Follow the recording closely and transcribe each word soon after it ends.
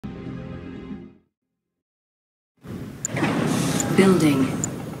Building.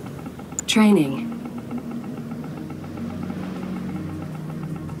 Training.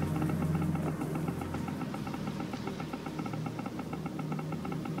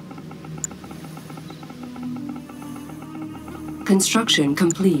 Construction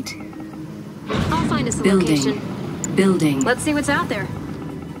complete. I'll find us a Building. location. Building. Let's see what's out there.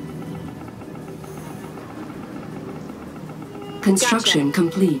 Construction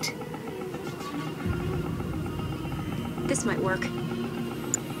complete. This might work.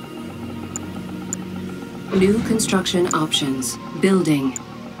 New construction options. Building.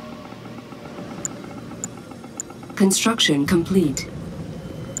 Construction complete.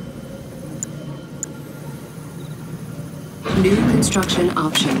 New construction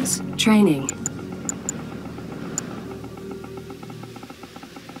options. Training.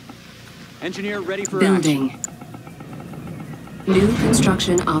 Engineer ready for Building. action. New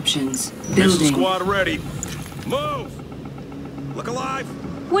construction options. Missile Building. squad ready. Move! Look alive!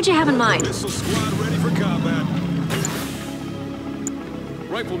 What'd you have in mind? Missile squad ready for combat.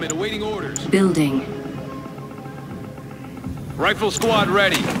 Riflemen awaiting orders. Building. Rifle squad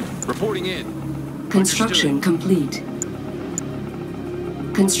ready. Reporting in. Construction complete.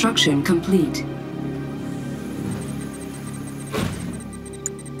 Construction complete.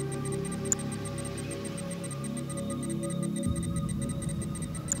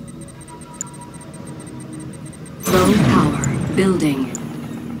 Low power. Building.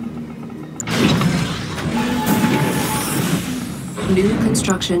 New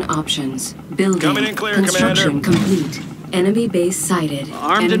construction options. Building. Coming in clear, Construction Commander. complete. Enemy base sighted.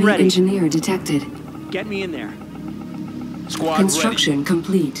 Armed and Enemy ready. engineer detected. Get me in there. Squad Construction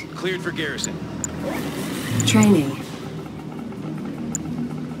complete. ready. Cleared for garrison. Training.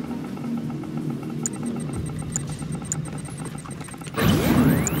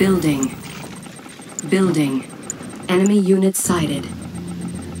 Building. Building. Enemy unit sighted.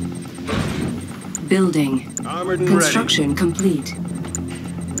 Building. Armored and Construction complete.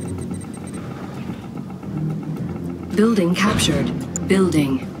 Building captured.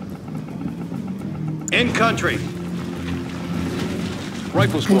 Building. ready. In country.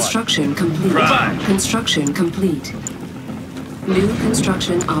 Rifle squad. Construction complete. Right. Construction complete. New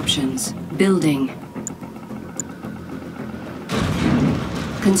construction options. Building.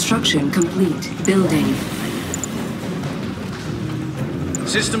 Construction complete. Building.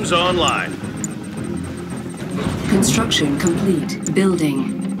 Systems online. Construction complete.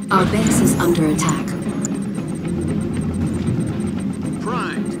 Building. Our base is under attack.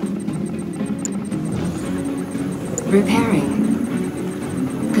 Primed. Repairing.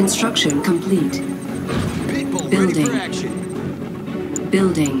 Construction complete. People Building. ready for action.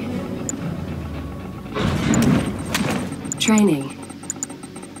 Building. Training.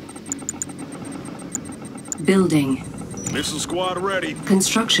 Building. Missile squad ready.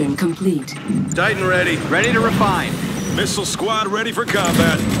 Construction complete. Titan ready. Ready to refine. Missile squad ready for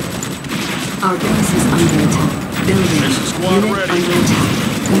combat. Our base is under attack. Building. Missile squad Unit ready. under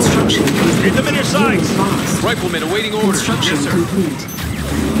attack. Construction complete. Hit them in your sights. Unit lost. Riflemen awaiting orders. Construction Yes, sir. complete.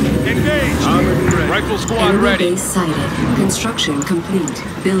 Engage. Armored and ready. Rifle squad Enemy ready. base sighted. Construction complete.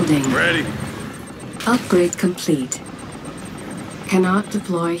 Building. Ready. Upgrade complete. Cannot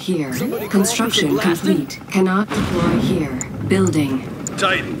deploy here. Somebody call for Construction some blasting? complete. Cannot deploy here. Building.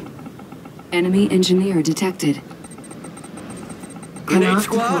 Titan. Enemy engineer detected. Grenade Cannot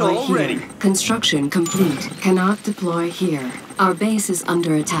squad deploy all here. ready. Construction complete. Cannot deploy here. Our base is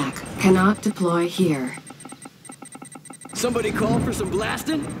under attack. Cannot deploy here. Somebody call for some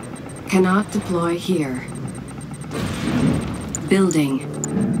blasting? Cannot deploy here. Building.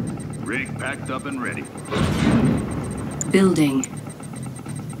 Rig packed up and ready. Building.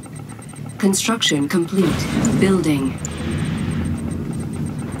 Construction complete. Building.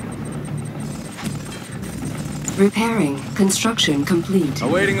 Repairing. Construction complete.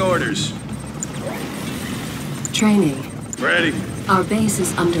 Awaiting orders. Training. Ready. Our base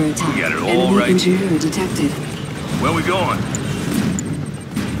is under attack. We got it all Enemy right engineer detected. Where we going?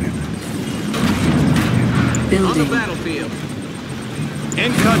 On the Building. battlefield.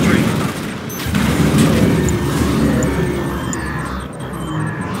 In country.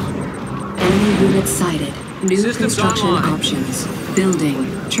 Enemy unit sighted. New Systems construction online. options. Building.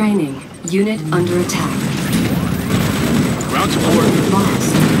 Training. Unit under attack. Ground support.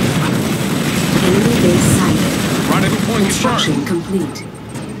 Lost. Enemy base sighted. Rendezvous point Construction confirmed.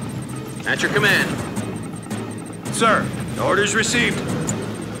 complete. At your command. Sir, orders received.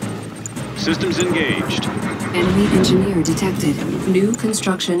 Systems engaged. Enemy engineer detected. New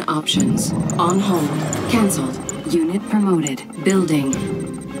construction options. On hold. Cancelled. Unit promoted. Building.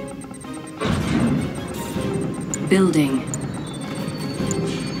 Building.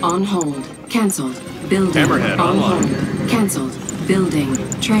 On hold. Cancelled. Building. Hammerhead On online. hold. Cancelled. Building.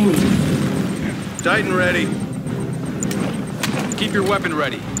 Training. Titan ready. Keep your weapon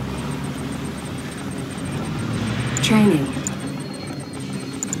ready. Training.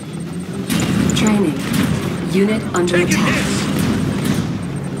 Training. Unit under Taking attack. hits.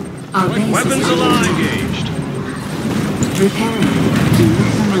 Our base Weapons is under aligned. attack. Engaged. Repairing. Unit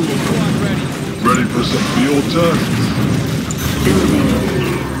promoted. Squad ready. Ready for some field tests? Building.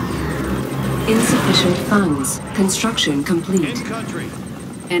 Insufficient funds. Construction complete. In country.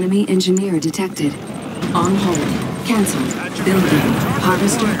 Enemy engineer detected. On hold. Cancelled. Building.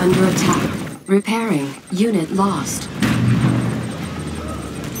 Harvester under attack. Repairing. Unit lost.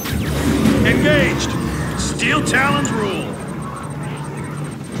 Engaged. Steel Talons rule.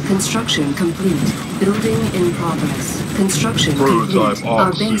 Construction complete. Building in progress. Construction Prototype complete. Our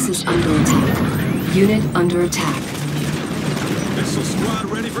off base suit. is under attack. Unit under attack. Missile squad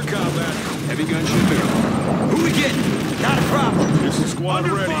ready for combat. Heavy gun shipping. Who we getting? Not a problem. Missile squad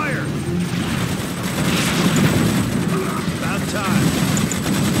Under ready. fire. About time.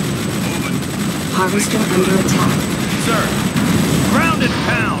 Harvester under attack. Sir. Ground and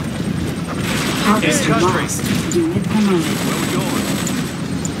pound. Harvester country. lost. Unit promoted. Where we going?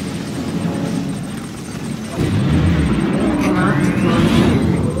 Cannot deploy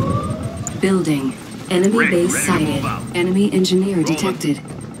here. Building. Enemy Ready, base ready to sighted. move out. Enemy engineer detected.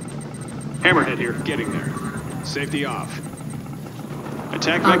 Hammerhead here, getting there. Safety off.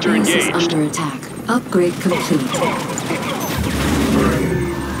 Attack Our vector base is engaged. under attack. Upgrade complete.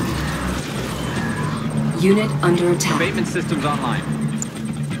 Unit under attack. Abatement systems online.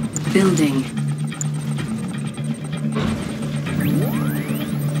 Building.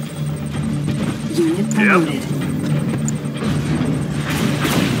 Unit promoted.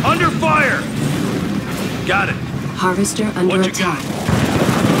 Under fire. Got it. Harvester under What you attack.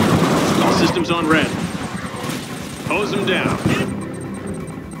 All systems on red. Hose them down.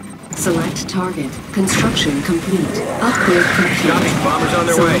 Select target. Construction complete. Upgrade complete. Copy. Bombers on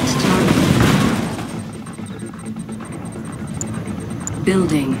their Select way. target.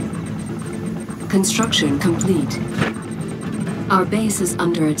 Building. Construction complete. Our base is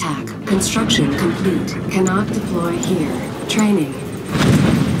under attack. Construction complete. Cannot deploy here. Training.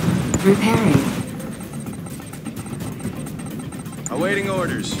 Repairing. Awaiting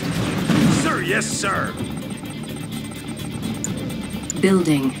orders. Sir, yes, sir.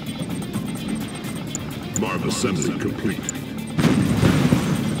 Building. Marv assembly complete.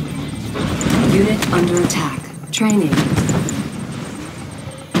 Unit under attack. Training.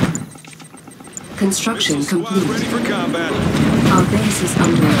 Construction Missile squad ready complete. for combat. Our base is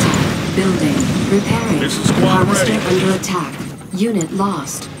under attack. Building. Repairing. Missile squad Harvester ready. under attack. Unit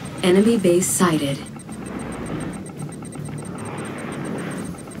lost. Enemy base sighted.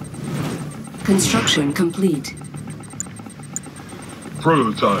 Construction complete.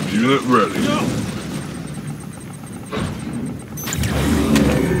 Prototype unit ready.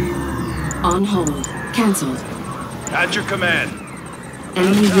 On hold. Cancelled. At your command.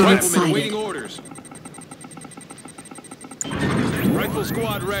 Enemy unit Riflemen sighted. awaiting orders. Rifle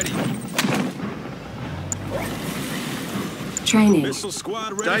squad ready. Training. Missile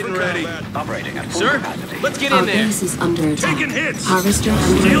squad ready for combat. Operating at full Sir, capacity. let's get Our in there. base is under attack. Taking hits. Harvester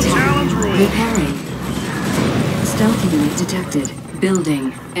under Steel attack. Talons rule. Repairing. Stealth unit detected.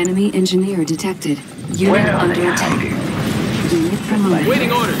 Building. Enemy engineer detected. Unit Where are under they attack. hiding? Unit promoted.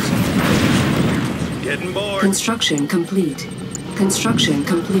 Waiting orders. Getting bored. Construction complete. Construction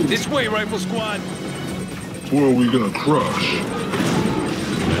complete. This way, rifle squad. Where are we gonna crush?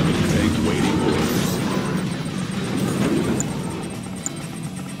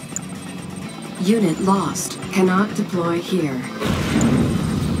 Unit lost. Cannot deploy here.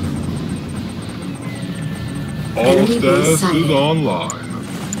 All Enemy base status is sighted. online.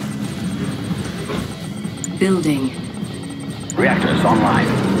 Building. Reactors online.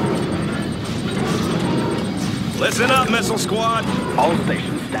 Listen up, missile squad. All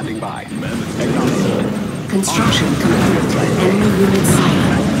stations standing by. Construction complete. Enemy unit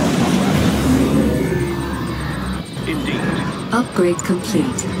sighted. Indeed. Upgrade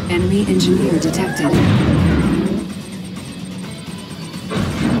complete. Enemy engineer detected.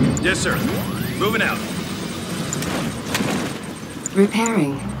 Yes, sir. Moving out.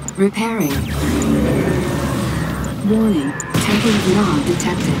 Repairing. Repairing. Warning. Tempered nod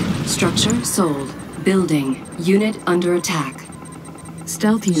detected. Structure sold. Building. Unit under attack.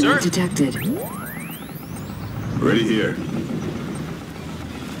 Stealth unit Sir? detected. Ready here.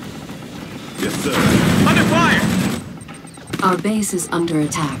 Yes, sir. Under fire. Our base is under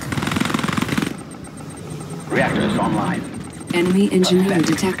attack. Reactors online. Enemy engineer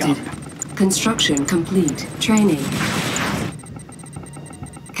detected. Construction complete. Training.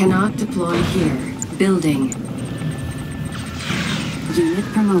 Cannot deploy here. Building. Unit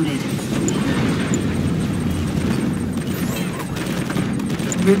promoted.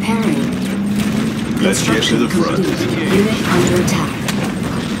 Repairing. Let's get to the front. Complete. Unit under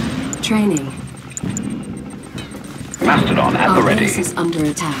attack. Training. Mastodon at the Our ready. base is under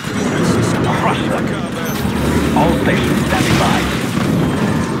attack. Crush them. All stations standing by.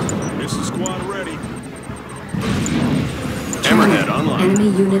 Missile squad ready. Hammerhead online. Enemy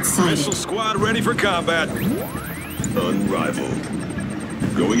unit sighted. Missile squad ready for combat. Unrivaled.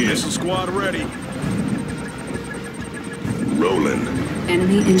 Going in. Missile squad ready. Rolling.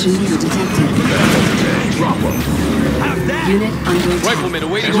 Enemy engineer detected. Drop them. Unit under attack. Riflemen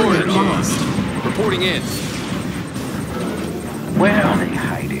awaiting Unit orders. lost. Reporting in. Where are they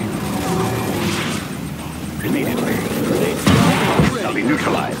hiding? Immediately. They'll be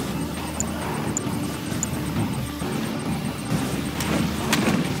neutralized.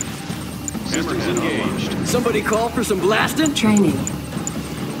 Systems engaged. Somebody call for some blasting? Training.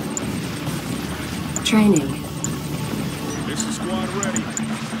 Training. Missile squad ready.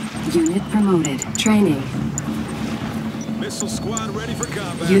 Unit promoted. Training. Missile squad ready for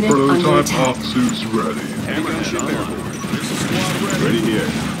combat. Unit under Prototype attack. op suits ready. Hammerhead online. Missile squad ready. Ready here.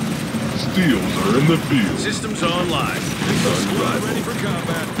 Steels are in the field. Systems online. Missile squad ready for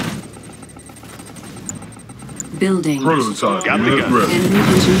combat. Building. Prototype Got the unit gun. ready. Enemy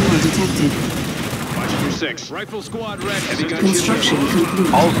engineer detected. Washington 6. Rifle squad ready. Heavy gun Construction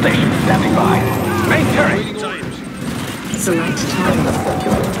complete. All stations standing by. Main turret. Awaiting orders. Select target.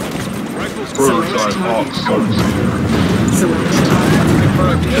 Rifle squad Prototype op suits here. Select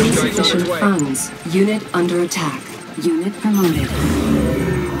target. Insufficient funds. Unit under attack. Unit promoted.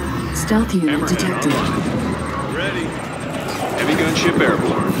 Stealth unit Hammerhead detected. online. ready. Heavy gunship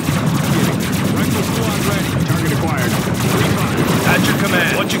airborne. Rifle squad ready. Target acquired. At your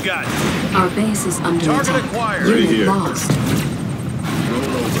command. What you got? Our base is under Target attack. acquired. Unit Right here. lost.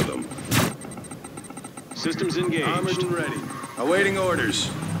 Roll over them. Systems Armored engaged. and ready. Awaiting orders.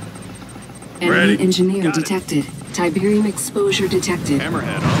 Enemy Ready. engineer Got it. detected. Tiberium exposure detected.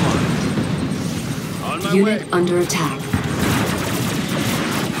 Hammerhead online. On my Unit way. under attack.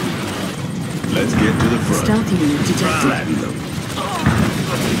 Let's get to the front. Stealth unit detected. Flatten them.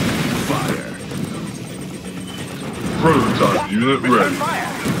 Fire. Prototype unit ready.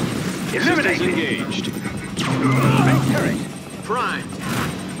 Systems Eliminated. engaged. Main turret. Prime.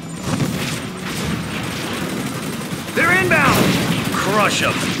 They're inbound. Crush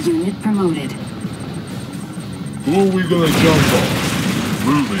them. Unit promoted. Who are we gonna jump on?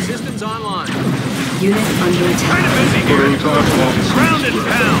 Moving. Systems online. Unit under attack. Prototype op suits Ground and ready.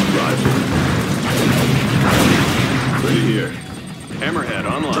 pound. Ready here. Hammerhead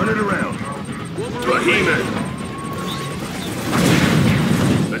Turn online. it around. Behemoth.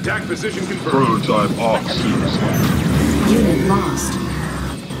 Attack position confirmed. Prototype op suits. Unit lost.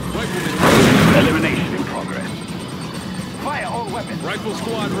 Elimination in progress. Fire all weapons. Rifle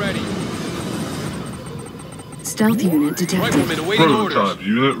squad ready. Stealth unit detected. Riflemen awaiting orders. Prototype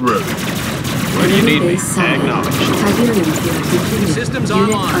unit ready. Where do you need me? Base sighted. Acknowledged. Tiberium field completed. Systems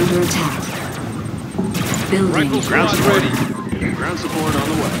Unit online. under attack. Building. Rifle Ground squad support. ready. Ground support on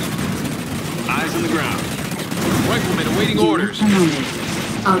the way. Eyes on the ground. Riflemen awaiting Unit orders. promoted.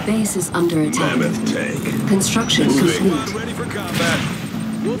 Our base is under attack. Mammoth tank. Construction Squad complete. ready for combat.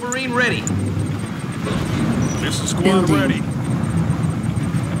 Wolverine ready. Missile squad Building. ready.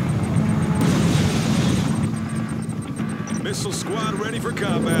 Missile squad ready for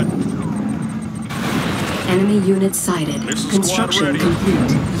combat. Enemy unit sighted. Missile squad Construction ready.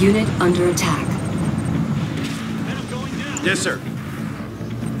 complete. Unit under attack. Yes, sir.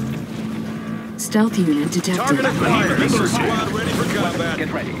 Stealth unit detected. Target acquired. Missile squad ready for combat.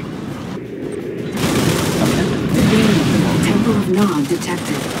 Get ready. Temple of Nod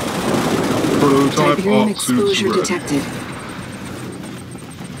detected. Prototype Tiberium op suits exposure ready. detected.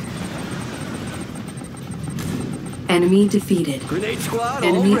 Enemy defeated. Grenade squad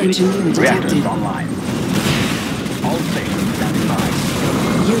Enemy already. engineer Reactors detected. online. All stations standing by.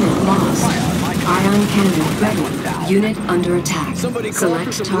 Unit lost. Ion cannon ready. Unit under attack. Somebody call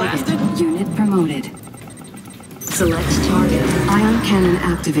for Select some target. blasting? Unit promoted. Select target. Ion cannon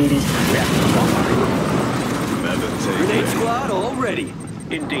activated. Reactors online. Mammoth tank. Grenade ready. squad already.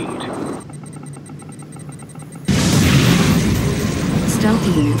 Indeed. Stealth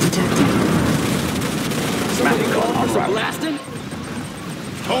unit detected. Somebody Mastodon call for on some route. blasting?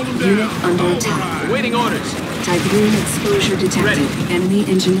 Hold them Unit down. under All attack. right. Awaiting orders. Tiberium exposure detected. Enemy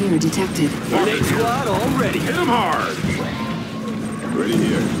engineer detected. Grenade squad already. Hit them hard. Ready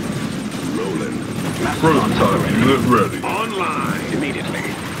here. Rolling. Prototype unit ready. Online. Immediately.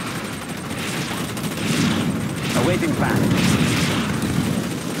 Awaiting plan.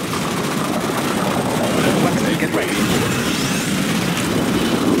 Weapons, get ready.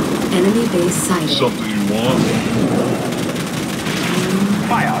 Enemy base sighted. Something you want?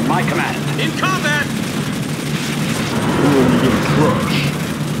 Fire on my command. In combat! Who are we gonna crush?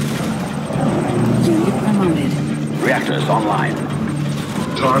 Unit promoted. Reactors online.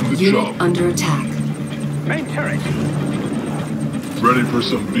 Time to Unit jump. under attack. Main turret. Ready for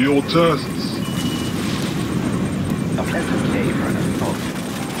some field tests? A pleasant day for an assault.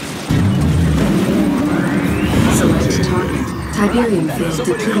 Select target. Tiberium field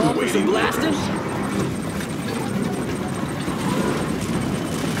Somebody call for depleted. some blasting?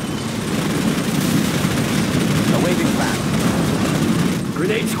 Awaiting plan.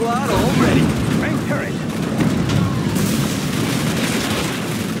 Grenade squad all ready. Main turret.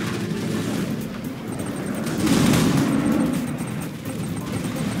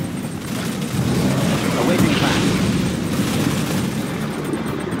 Awaiting plan.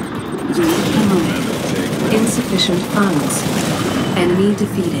 Unit promoted. Insufficient funds. Enemy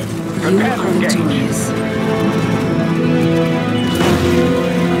defeated. You Prepare are to engage. victorious.